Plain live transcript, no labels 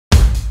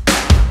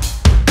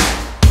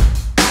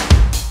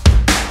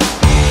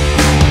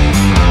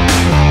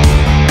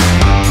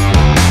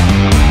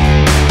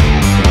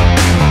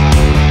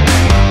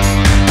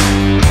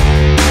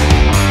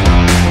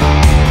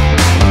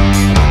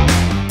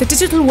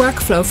digital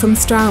workflow from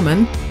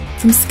Straumann,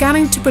 from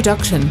scanning to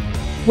production,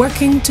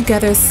 working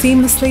together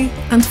seamlessly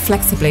and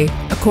flexibly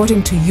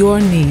according to your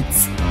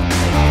needs.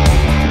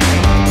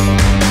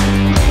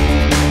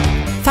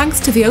 Thanks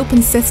to the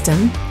open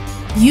system,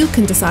 you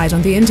can decide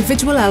on the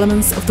individual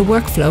elements of the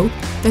workflow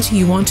that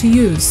you want to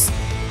use.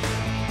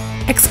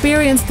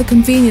 Experience the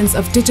convenience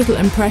of digital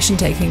impression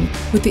taking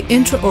with the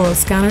intraoral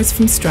scanners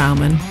from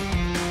Straumann.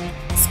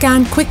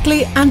 Scan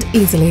quickly and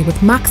easily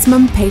with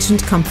maximum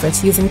patient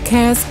comfort using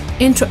CARES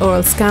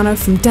intraoral scanner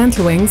from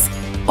Dental Wings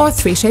or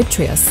 3-Shape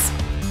Trios.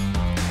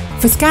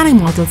 For scanning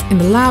models in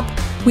the lab,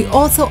 we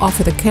also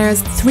offer the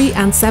CARES 3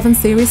 and 7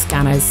 series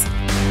scanners.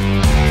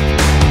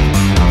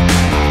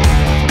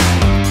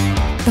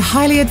 The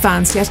highly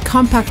advanced yet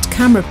compact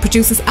camera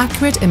produces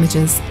accurate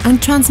images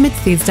and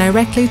transmits these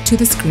directly to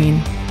the screen.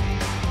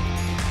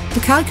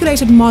 The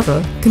calculated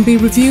model can be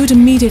reviewed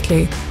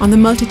immediately on the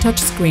multi-touch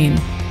screen.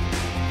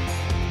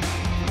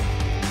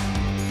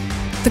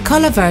 The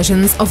colour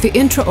versions of the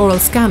intraoral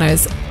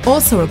scanners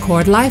also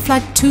record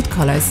lifelike tooth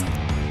colours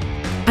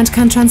and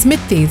can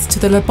transmit these to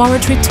the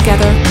laboratory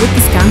together with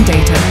the scan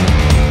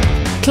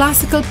data.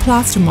 Classical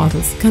plaster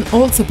models can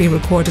also be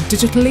recorded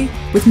digitally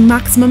with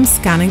maximum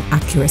scanning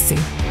accuracy.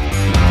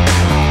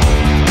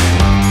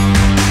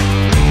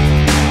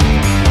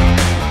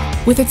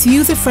 With its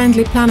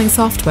user-friendly planning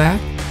software,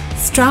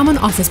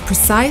 Straumann offers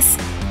precise,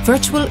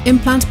 virtual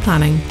implant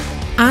planning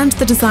and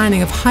the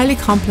designing of highly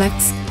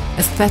complex,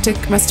 aesthetic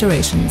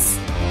restorations.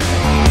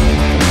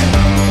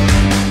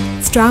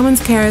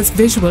 Straumann's CARES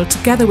visual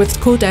together with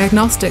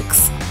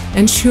co-diagnostics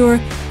ensure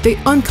the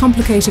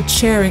uncomplicated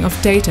sharing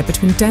of data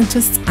between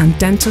dentists and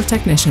dental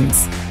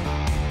technicians.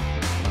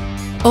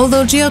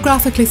 Although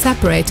geographically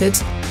separated,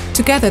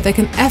 together they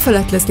can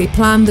effortlessly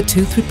plan the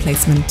tooth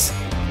replacement.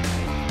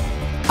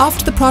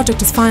 After the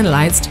project is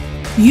finalised,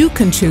 you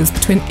can choose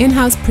between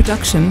in-house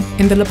production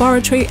in the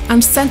laboratory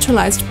and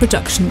centralised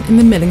production in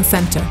the milling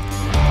centre.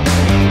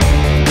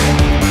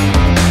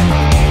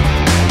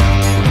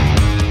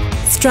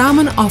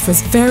 Straumann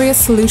offers various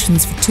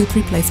solutions for tooth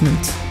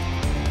replacement.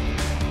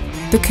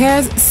 The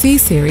CARES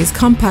C-Series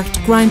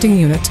compact grinding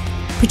unit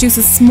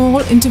produces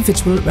small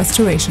individual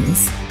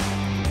restorations.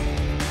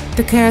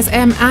 The CARES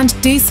M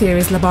and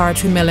D-Series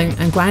laboratory milling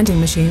and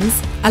grinding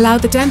machines allow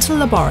the dental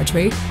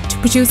laboratory to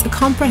produce a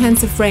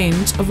comprehensive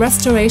range of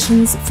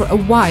restorations for a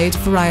wide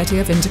variety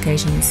of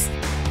indications.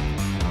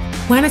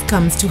 When it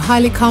comes to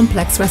highly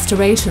complex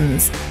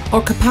restorations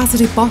or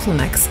capacity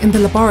bottlenecks in the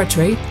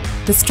laboratory,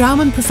 the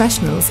Straumann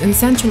professionals in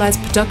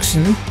centralised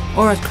production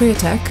or at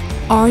Createch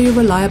are your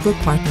reliable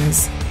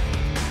partners.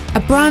 A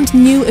brand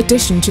new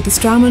addition to the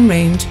Straumann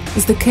range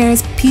is the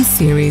CARES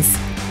P-Series.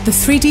 The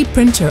 3D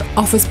printer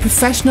offers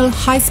professional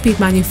high-speed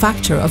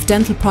manufacture of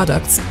dental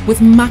products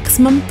with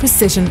maximum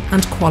precision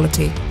and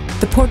quality.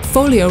 The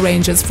portfolio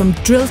ranges from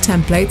drill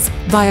templates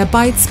via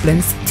bite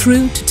splints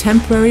through to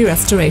temporary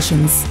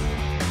restorations.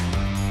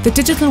 The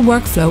digital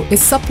workflow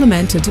is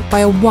supplemented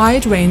by a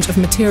wide range of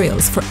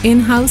materials for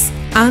in-house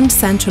and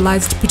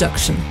centralised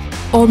production.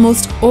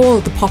 Almost all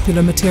the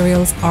popular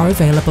materials are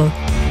available.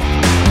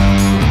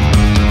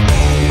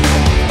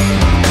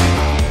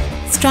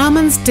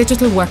 Straumann's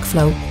digital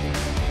workflow.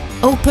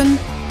 Open,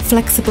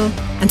 flexible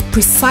and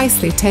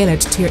precisely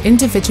tailored to your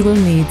individual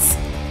needs.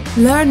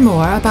 Learn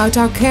more about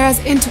our CARES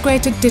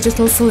integrated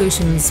digital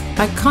solutions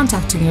by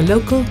contacting your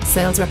local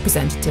sales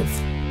representative.